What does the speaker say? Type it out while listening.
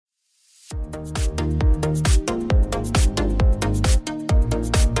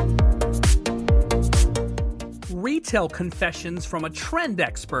Retail Confessions from a Trend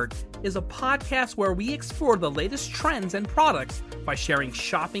Expert is a podcast where we explore the latest trends and products by sharing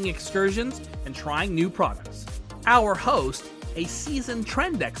shopping excursions and trying new products. Our host, a seasoned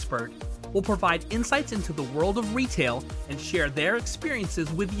trend expert, will provide insights into the world of retail and share their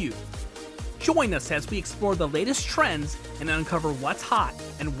experiences with you. Join us as we explore the latest trends and uncover what's hot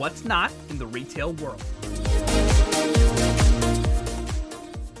and what's not in the retail world.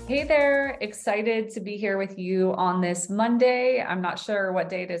 Hey there, excited to be here with you on this Monday. I'm not sure what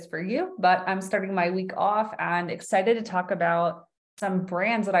day it is for you, but I'm starting my week off and excited to talk about some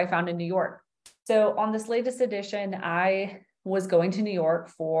brands that I found in New York. So on this latest edition, I was going to New York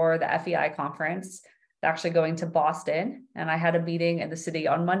for the FEI conference, actually going to Boston, and I had a meeting in the city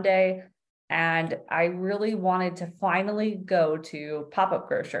on Monday, and I really wanted to finally go to Pop-Up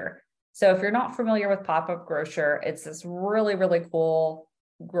Grocer. So if you're not familiar with Pop-Up Grocer, it's this really, really cool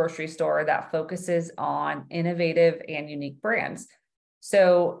grocery store that focuses on innovative and unique brands.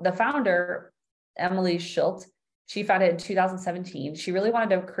 So the founder, Emily Schilt, she founded in 2017. She really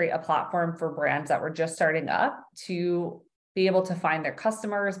wanted to create a platform for brands that were just starting up to be able to find their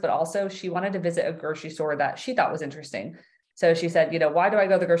customers, but also she wanted to visit a grocery store that she thought was interesting. So she said, why do I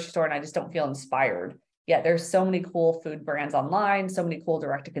go to the grocery store and I just don't feel inspired? Yet there's so many cool food brands online, so many cool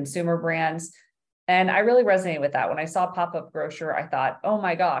direct-to-consumer brands. And I really resonated with that. When I saw Pop-Up Grocer, I thought, oh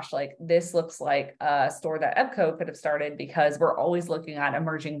my gosh, this looks like a store that EBCO could have started, because we're always looking at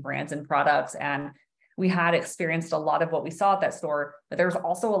emerging brands and products. And we had experienced a lot of what we saw at that store, but there's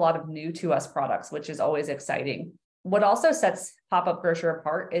also a lot of new to us products, which is always exciting. What also sets Pop-Up Grocer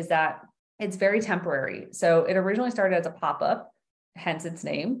apart is that it's very temporary. So it originally started as a pop-up, hence its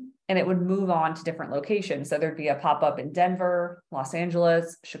name, and it would move on to different locations. So there'd be a pop-up in Denver, Los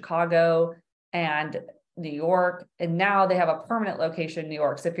Angeles, Chicago, and New York. And now they have a permanent location in New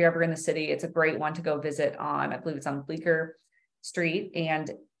York. So if you're ever in the city, it's a great one to go visit on, I believe it's on Bleecker Street. And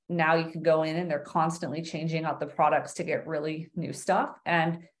now you can go in and they're constantly changing out the products to get really new stuff.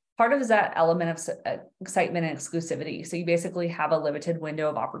 And part of that element of excitement and exclusivity. So you basically have a limited window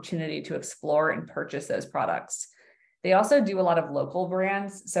of opportunity to explore and purchase those products. They also do a lot of local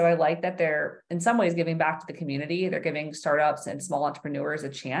brands. So I like that they're in some ways giving back to the community. They're giving startups and small entrepreneurs a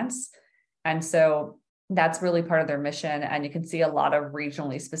chance. And so that's really part of their mission. And you can see a lot of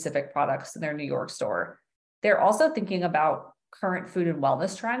regionally specific products in their New York store. They're also thinking about current food and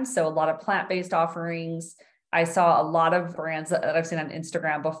wellness trends. So a lot of plant-based offerings. I saw a lot of brands that I've seen on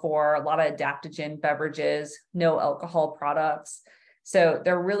Instagram before, a lot of adaptogen beverages, no alcohol products. So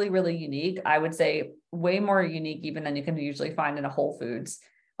they're really, really unique. I would say way more unique even than you can usually find in a Whole Foods.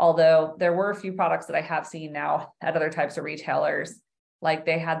 Although there were a few products that I have seen now at other types of retailers. Like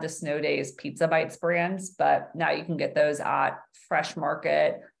they had the Snow Days Pizza Bites brands, but now you can get those at Fresh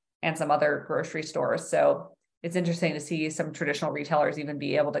Market and some other grocery stores. So it's interesting to see some traditional retailers even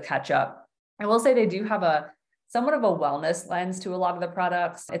be able to catch up. I will say they do have a somewhat of a wellness lens to a lot of the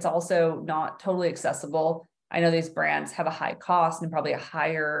products. It's also not totally accessible. I know these brands have a high cost and probably a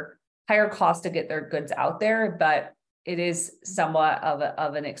higher cost to get their goods out there, but it is somewhat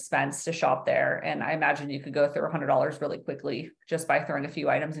of an expense to shop there. And I imagine you could go through $100 really quickly just by throwing a few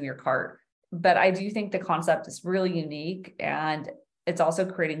items in your cart. But I do think the concept is really unique, and it's also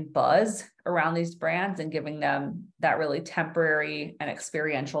creating buzz around these brands and giving them that really temporary and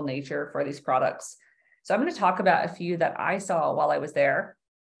experiential nature for these products. So I'm going to talk about a few that I saw while I was there.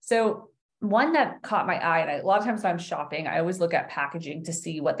 So one that caught my eye, and a lot of times when I'm shopping, I always look at packaging to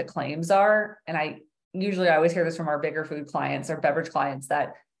see what the claims are. And I always hear this from our bigger food clients or beverage clients,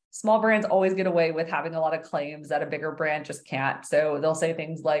 that small brands always get away with having a lot of claims that a bigger brand just can't. So they'll say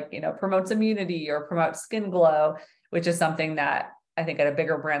things like, promotes immunity or promotes skin glow, which is something that I think at a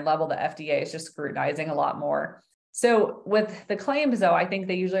bigger brand level, the FDA is just scrutinizing a lot more. So with the claims, though, I think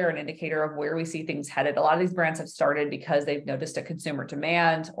they usually are an indicator of where we see things headed. A lot of these brands have started because they've noticed a consumer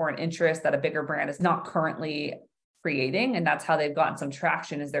demand or an interest that a bigger brand is not currently creating. And that's how they've gotten some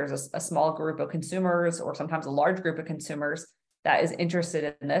traction, is there's a small group of consumers, or sometimes a large group of consumers, that is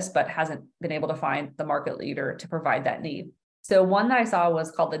interested in this, but hasn't been able to find the market leader to provide that need. So one that I saw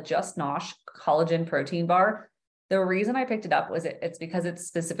was called the Just Nosh Collagen Protein Bar. The reason I picked it up was it's because it's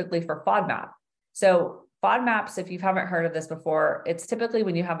specifically for FODMAP. So FODMAPs, if you haven't heard of this before, it's typically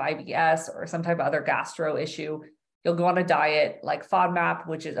when you have IBS or some type of other gastro issue, you'll go on a diet like FODMAP,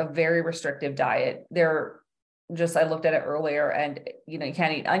 which is a very restrictive diet. I looked at it earlier, and you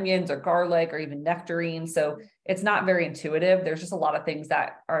can't eat onions or garlic or even nectarines. So it's not very intuitive. There's just a lot of things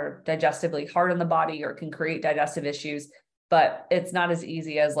that are digestively hard on the body or can create digestive issues. but it's not as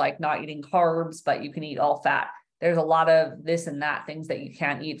easy as like not eating carbs, but you can eat all fat. There's a lot of this and that things that you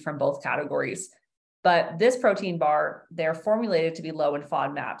can't eat from both categories. But this protein bar, they're formulated to be low in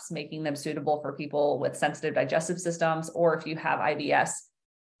FODMAPs, making them suitable for people with sensitive digestive systems, or if you have IBS.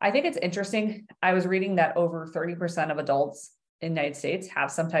 I think it's interesting. I was reading that over 30% of adults in the United States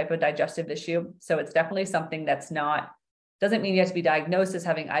have some type of digestive issue. So it's definitely something that's doesn't mean you have to be diagnosed as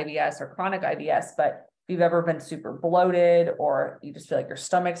having IBS or chronic IBS, but if you've ever been super bloated, or you just feel like your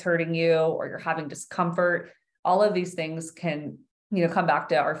stomach's hurting you, or you're having discomfort, all of these things can come back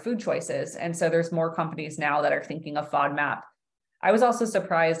to our food choices. And so there's more companies now that are thinking of FODMAP. I was also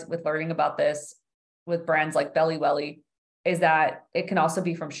surprised with learning about this with brands like Belly Welly, is that it can also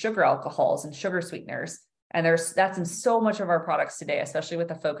be from sugar alcohols and sugar sweeteners. And that's in so much of our products today, especially with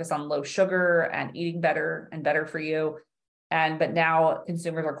the focus on low sugar and eating better and better for you. But now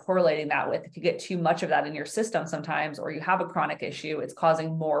consumers are correlating that with, if you get too much of that in your system sometimes, or you have a chronic issue, it's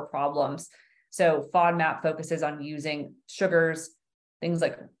causing more problems. So FODMAP focuses on using sugars, things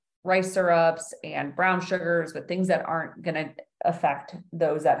like rice syrups and brown sugars, but things that aren't going to affect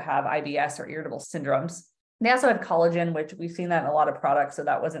those that have IBS or irritable syndromes. They also had collagen, which we've seen that in a lot of products. So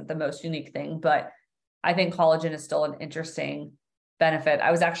that wasn't the most unique thing, but I think collagen is still an interesting benefit. I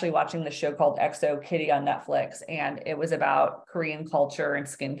was actually watching the show called XO Kitty on Netflix, and it was about Korean culture and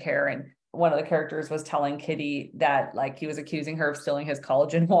skincare. And one of the characters was telling Kitty that like he was accusing her of stealing his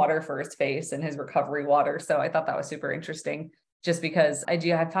collagen water for his face and his recovery water. So I thought that was super interesting, just because I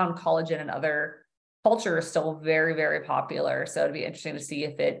found collagen in other cultures still very, very popular. So it'd be interesting to see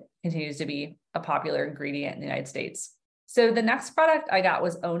if it continues to be a popular ingredient in the United States. So the next product I got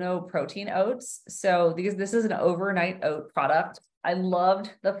was Ono protein oats. So this is an overnight oat product. I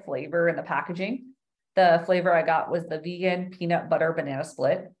loved the flavor and the packaging. The flavor I got was the vegan peanut butter banana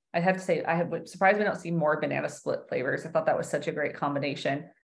split. I have to say, surprised we don't see more banana split flavors. I thought that was such a great combination.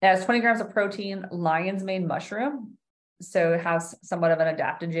 It has 20 grams of protein, lion's mane mushroom. So it has somewhat of an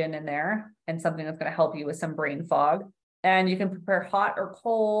adaptogen in there and something that's going to help you with some brain fog. And you can prepare hot or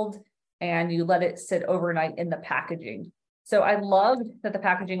cold, and you let it sit overnight in the packaging. So I loved that the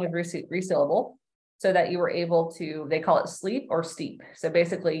packaging was resealable, so that you were able to, they call it sleep or steep. So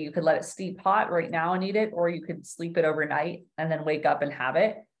basically you could let it steep hot right now and eat it, or you could sleep it overnight and then wake up and have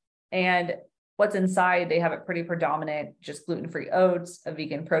it. And what's inside, they have it pretty predominant, just gluten-free oats, a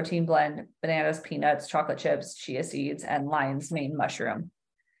vegan protein blend, bananas, peanuts, chocolate chips, chia seeds, and lion's mane mushroom.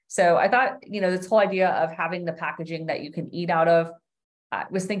 So I thought, this whole idea of having the packaging that you can eat out of, I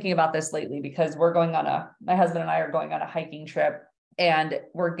was thinking about this lately because my husband and I are going on a hiking trip, and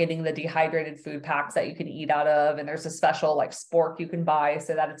we're getting the dehydrated food packs that you can eat out of. And there's a special like spork you can buy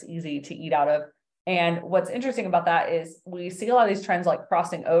so that it's easy to eat out of. And what's interesting about that is we see a lot of these trends like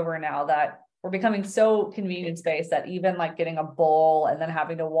crossing over now, that we're becoming so convenience-based that even like getting a bowl and then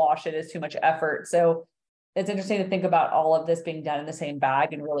having to wash it is too much effort. So it's interesting to think about all of this being done in the same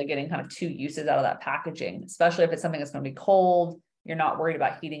bag and really getting kind of two uses out of that packaging, especially if it's something that's going to be cold. You're not worried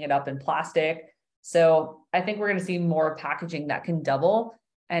about heating it up in plastic. So I think we're going to see more packaging that can double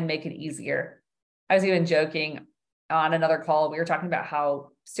and make it easier. I was even joking on another call. We were talking about how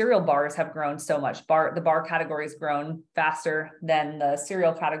cereal bars have grown so much. The bar category has grown faster than the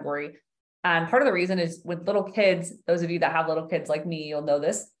cereal category. And part of the reason is with little kids, those of you that have little kids like me, you'll know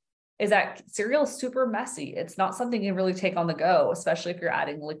this, is that cereal is super messy. It's not something you really take on the go, especially if you're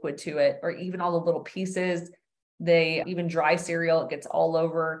adding liquid to it, or even all the little pieces. Even dry cereal, it gets all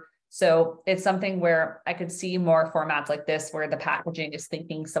over. So it's something where I could see more formats like this, where the packaging is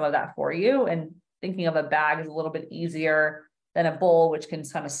thinking some of that for you, and thinking of a bag is a little bit easier than a bowl, which can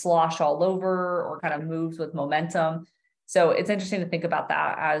kind of slosh all over or kind of moves with momentum. So it's interesting to think about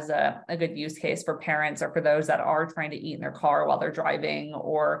that as a good use case for parents, or for those that are trying to eat in their car while they're driving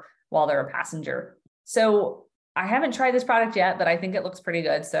or while they're a passenger. So I haven't tried this product yet, but I think it looks pretty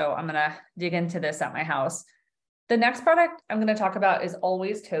good. So I'm going to dig into this at my house. The next product I'm going to talk about is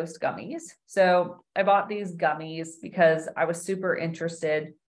Always Toast gummies. So I bought these gummies because I was super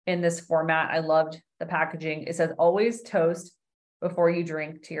interested in this format. I loved the packaging. It says Always Toast before you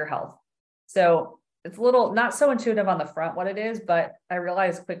drink to your health. So it's a little not so intuitive on the front what it is, but I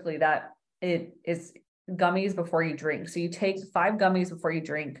realized quickly that it is gummies before you drink. So you take 5 gummies before you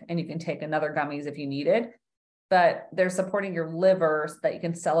drink, and you can take another gummies if you need it, but they're supporting your liver so that you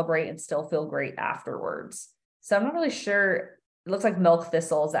can celebrate and still feel great afterwards. So I'm not really sure. It looks like milk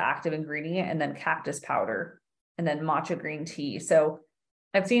thistle is the active ingredient, and then cactus powder, and then matcha green tea. So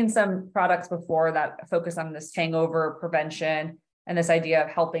I've seen some products before that focus on this hangover prevention and this idea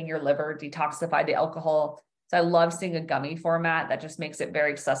of helping your liver detoxify the alcohol. So I love seeing a gummy format that just makes it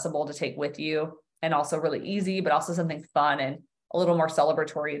very accessible to take with you. and also really easy, but also something fun and a little more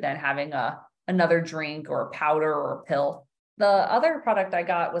celebratory than having another drink or a powder or a pill. The other product I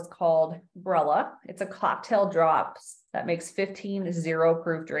got was called Brella. It's a cocktail drops that makes 15 zero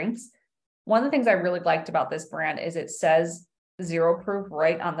proof drinks. One of the things I really liked about this brand is it says zero proof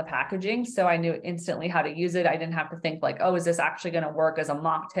right on the packaging. So I knew instantly how to use it. I didn't have to think like, oh, is this actually going to work as a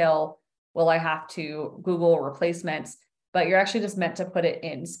mocktail? Will I have to Google replacements? But you're actually just meant to put it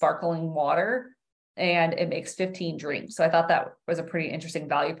in sparkling water and it makes 15 drinks. So I thought that was a pretty interesting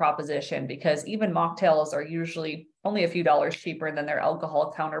value proposition because even mocktails are usually only a few dollars cheaper than their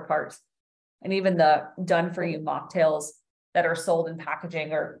alcohol counterparts. And even the done for you mocktails that are sold in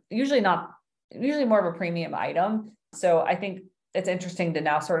packaging are usually more of a premium item. So I think it's interesting to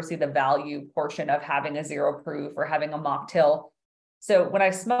now sort of see the value portion of having a zero proof or having a mocktail. So when I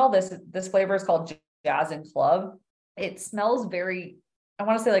smell this flavor is called Jazz and Club. It smells very, I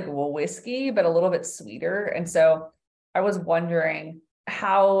want to say like whiskey, but a little bit sweeter. And so I was wondering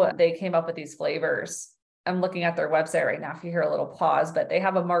how they came up with these flavors. I'm looking at their website right now if you hear a little pause, but they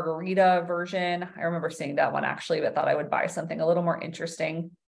have a margarita version. I remember seeing that one actually, but thought I would buy something a little more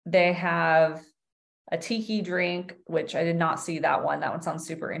interesting. They have a tiki drink, which I did not see that one. That one sounds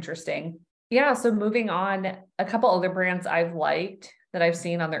super interesting. Yeah, so moving on, a couple other brands I've liked that I've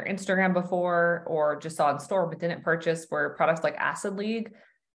seen on their Instagram before or just saw in store but didn't purchase were products like Acid League.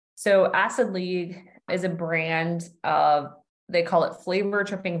 So Acid League is a brand of, they call it flavor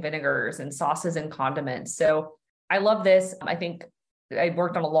tripping vinegars and sauces and condiments. So I love this. I think I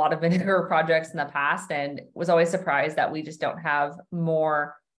worked on a lot of vinegar projects in the past and was always surprised that we just don't have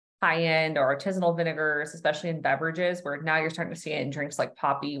more high-end or artisanal vinegars, especially in beverages, where now you're starting to see it in drinks like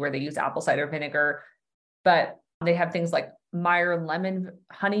Poppy, where they use apple cider vinegar. But they have things like Meyer lemon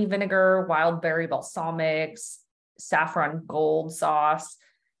honey vinegar, wild berry balsamics, saffron gold sauce.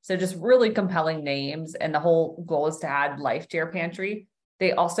 So just really compelling names. And the whole goal is to add life to your pantry.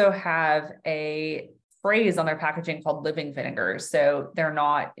 They also have a phrase on their packaging called living vinegars. So they're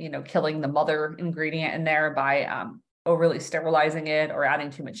not, killing the mother ingredient in there by overly sterilizing it or adding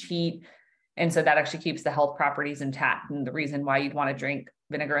too much heat. And so that actually keeps the health properties intact and the reason why you'd want to drink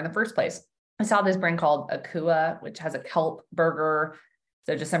vinegar in the first place. I saw this brand called Akua, which has a kelp burger.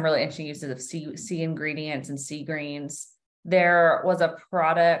 So just some really interesting uses of sea ingredients and sea greens. There was a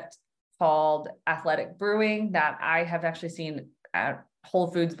product called Athletic Brewing that I have actually seen at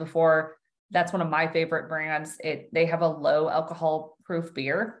Whole Foods before. That's one of my favorite brands. They have a low alcohol proof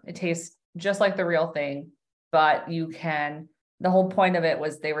beer. It tastes just like the real thing, but the whole point of it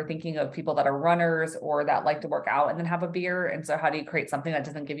was they were thinking of people that are runners or that like to work out and then have a beer. And so how do you create something that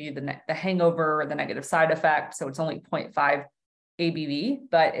doesn't give you the hangover or the negative side effect? So it's only 0.5 ABV,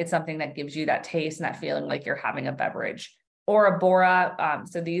 but it's something that gives you that taste and that feeling like you're having a beverage. Or a Bora.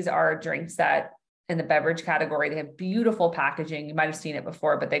 So these are drinks that in the beverage category, they have beautiful packaging. You might've seen it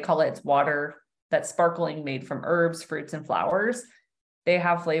before, but they call it's water that's sparkling made from herbs, fruits, and flowers. They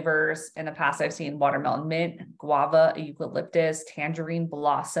have flavors in the past. I've seen watermelon mint, guava, eucalyptus, tangerine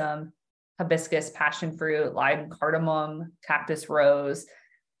blossom, hibiscus, passion fruit, lime, cardamom, cactus rose.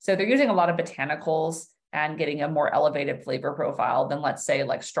 So they're using a lot of botanicals and getting a more elevated flavor profile than, let's say,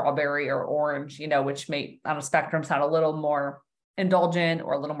 like strawberry or orange, which may on a spectrum sound a little more indulgent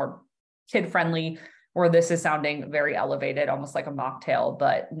or a little more kid-friendly, where this is sounding very elevated, almost like a mocktail,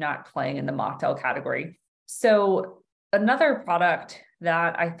 but not playing in the mocktail category. So another product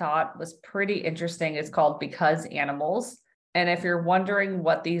that I thought was pretty interesting is called Because Animals. And if you're wondering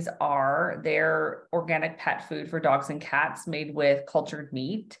what these are, they're organic pet food for dogs and cats made with cultured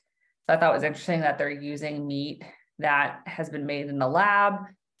meat. So I thought it was interesting that they're using meat that has been made in the lab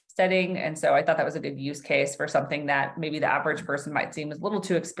setting. And so I thought that was a good use case for something that maybe the average person might seem is a little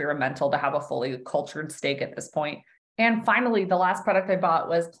too experimental to have a fully cultured steak at this point. And finally, the last product I bought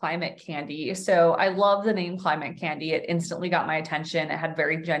was Climate Candy. So I love the name Climate Candy. It instantly got my attention. It had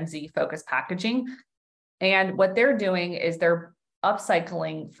very Gen Z focused packaging. And what they're doing is they're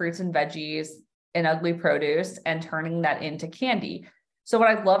upcycling fruits and veggies and ugly produce and turning that into candy. So what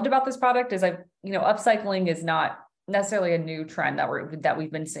I loved about this product is upcycling is not necessarily a new trend that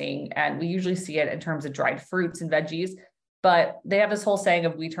we've been seeing. And we usually see it in terms of dried fruits and veggies, but they have this whole saying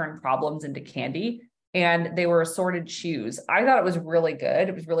of we turn problems into candy. And they were assorted chews. I thought it was really good.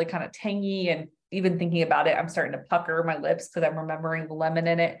 It was really kind of tangy. And even thinking about it, I'm starting to pucker my lips because I'm remembering the lemon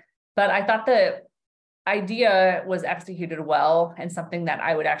in it. But I thought the idea was executed well and something that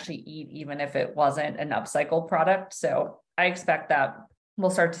I would actually eat, even if it wasn't an upcycled product. So I expect that we'll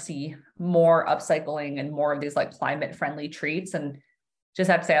start to see more upcycling and more of these like climate friendly treats. And just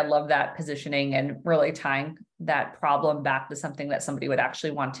have to say, I love that positioning and really tying that problem back to something that somebody would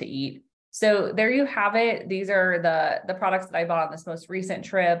actually want to eat. So there you have it. These are the products that I bought on this most recent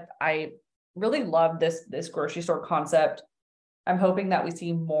trip. I really love this grocery store concept. I'm hoping that we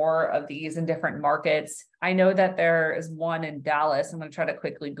see more of these in different markets. I know that there is one in Dallas. I'm going to try to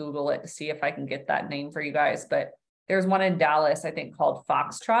quickly Google it to see if I can get that name for you guys. But there's one in Dallas, I think, called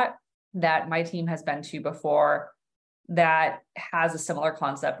Foxtrot that my team has been to before that has a similar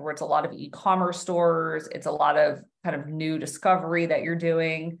concept where it's a lot of e-commerce stores. It's a lot of kind of new discovery that you're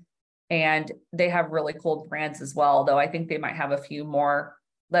doing. And they have really cool brands as well, though I think they might have a few more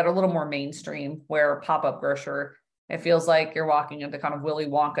that are a little more mainstream, where pop-up grocer, it feels like you're walking into kind of Willy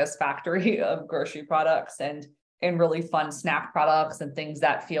Wonka's factory of grocery products and really fun snack products and things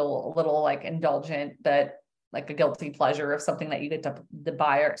that feel a little like indulgent, that like a guilty pleasure of something that you get to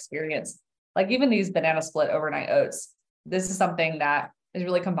buy or experience. Like even these banana split overnight oats. This is something that is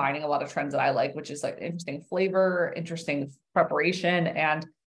really combining a lot of trends that I like, which is like interesting flavor, interesting preparation, and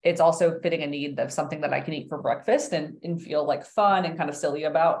it's also fitting a need of something that I can eat for breakfast and feel like fun and kind of silly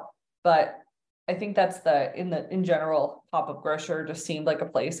about. But I think that's in general, pop-up grocer just seemed like a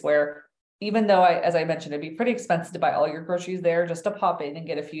place where, even though as I mentioned, it'd be pretty expensive to buy all your groceries there, just to pop in and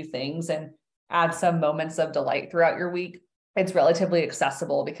get a few things and add some moments of delight throughout your week. It's relatively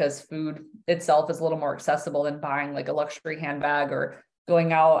accessible because food itself is a little more accessible than buying like a luxury handbag or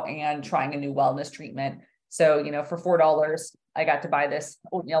going out and trying a new wellness treatment. So, for $4, I got to buy this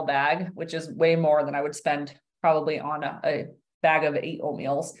oatmeal bag, which is way more than I would spend probably on a bag of 8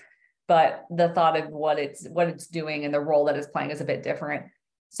 oatmeals. But the thought of what it's doing and the role that it's playing is a bit different.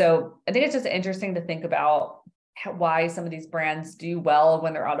 So I think it's just interesting to think about why some of these brands do well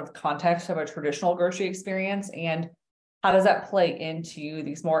when they're out of context of a traditional grocery experience, and how does that play into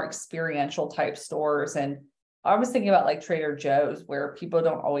these more experiential type stores. And I was thinking about like Trader Joe's, where people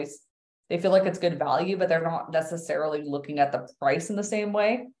don't always, they feel like it's good value, but they're not necessarily looking at the price in the same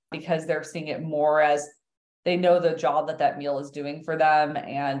way, because they're seeing it more as they know the job that meal is doing for them,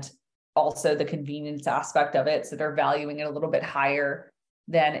 and also the convenience aspect of it. So they're valuing it a little bit higher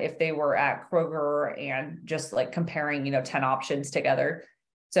than if they were at Kroger and just like comparing, 10 options together.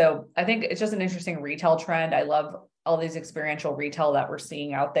 So I think it's just an interesting retail trend. I love all these experiential retail that we're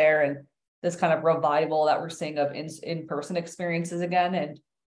seeing out there, and this kind of revival that we're seeing of in-person experiences again. And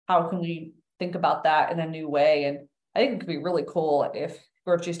how can we think about that in a new way? And I think it could be really cool if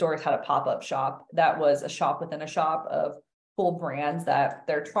grocery stores had a pop-up shop that was a shop within a shop of cool brands that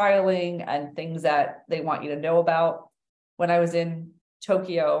they're trialing and things that they want you to know about. When I was in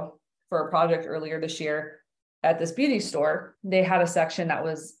Tokyo for a project earlier this year at this beauty store, they had a section that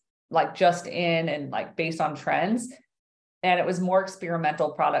was like just in and like based on trends. And it was more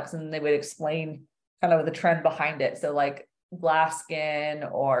experimental products, and they would explain kind of the trend behind it. So like glass skin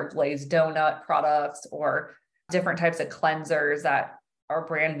or glazed donut products or different types of cleansers that are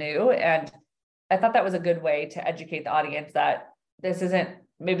brand new. And I thought that was a good way to educate the audience that this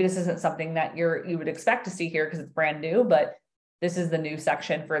isn't something that you would expect to see here because it's brand new, but this is the new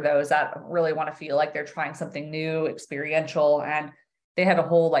section for those that really want to feel like they're trying something new, experiential. And they had a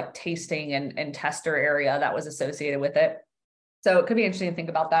whole like tasting and tester area that was associated with it. So it could be interesting to think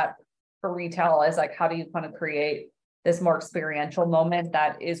about that for retail, as like, how do you kind of create this more experiential moment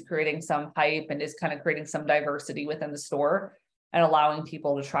that is creating some hype and is kind of creating some diversity within the store and allowing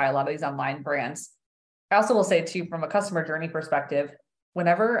people to try a lot of these online brands. I also will say too, from a customer journey perspective,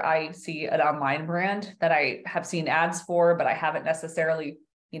 whenever I see an online brand that I have seen ads for, but I haven't necessarily,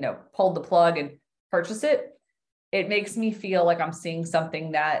 pulled the plug and purchased it, it makes me feel like I'm seeing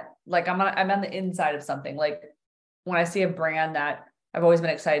something that like I'm on the inside of something. Like when I see a brand that I've always been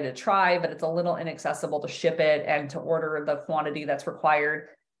excited to try, but it's a little inaccessible to ship it and to order the quantity that's required.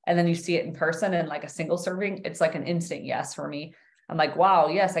 And then you see it in person and like a single serving, it's like an instant yes for me. I'm like, wow,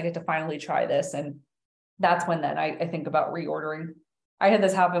 yes, I get to finally try this. And that's when then I think about reordering. I had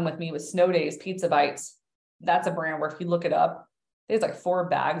this happen with me with Snow Days Pizza Bites. That's a brand where if you look it up, there's like 4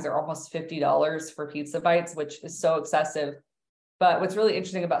 bags are almost $50 for pizza bites, which is so excessive. But what's really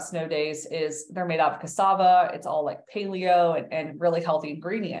interesting about Snow Days is they're made out of cassava. It's all like paleo and really healthy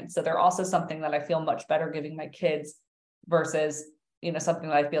ingredients. So they're also something that I feel much better giving my kids versus, something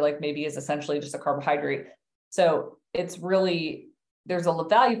that I feel like maybe is essentially just a carbohydrate. So it's really, there's a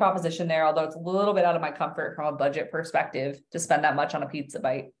value proposition there, although it's a little bit out of my comfort from a budget perspective to spend that much on a pizza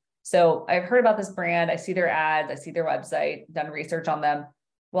bite. So I've heard about this brand. I see their ads, I see their website, done research on them.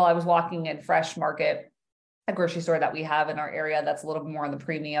 While I was walking in Fresh Market, a grocery store that we have in our area that's a little bit more on the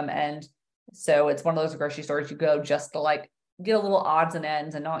premium end. So it's one of those grocery stores you go just to like get a little odds and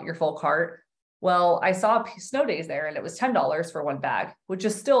ends and not your full cart. Well, I saw Snow Days there and it was $10 for 1 bag, which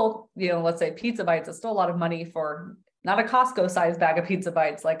is still, let's say pizza bites, it's still a lot of money for not a Costco size bag of pizza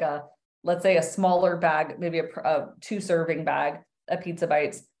bites, like a let's say a smaller bag, maybe a 2-serving bag of Pizza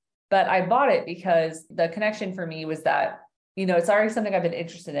Bites. But I bought it because the connection for me was that, it's already something I've been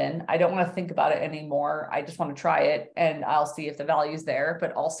interested in. I don't want to think about it anymore. I just want to try it and I'll see if the value's there.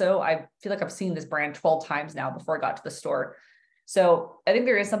 But also I feel like I've seen this brand 12 times now before I got to the store. So I think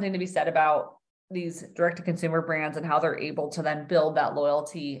there is something to be said about these direct-to-consumer brands and how they're able to then build that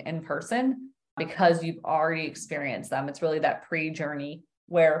loyalty in person because you've already experienced them. It's really that pre-journey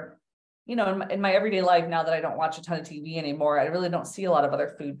where, in my everyday life, now that I don't watch a ton of TV anymore, I really don't see a lot of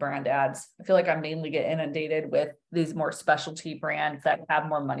other food brand ads. I feel like I mainly get inundated with these more specialty brands that have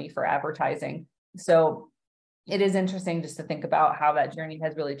more money for advertising. So it is interesting just to think about how that journey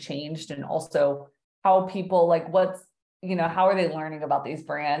has really changed, and also how people how are they learning about these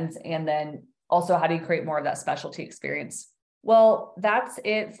brands? And then also, how do you create more of that specialty experience? Well, that's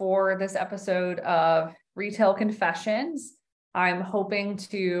it for this episode of Retail Confessions. I'm hoping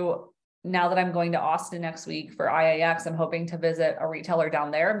to, now that I'm going to Austin next week for IAX, I'm hoping to visit a retailer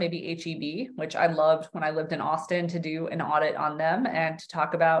down there, maybe H-E-B, which I loved when I lived in Austin, to do an audit on them and to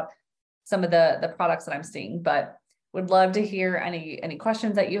talk about some of the products that I'm seeing. But would love to hear any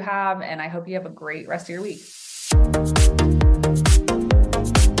questions that you have, and I hope you have a great rest of your week.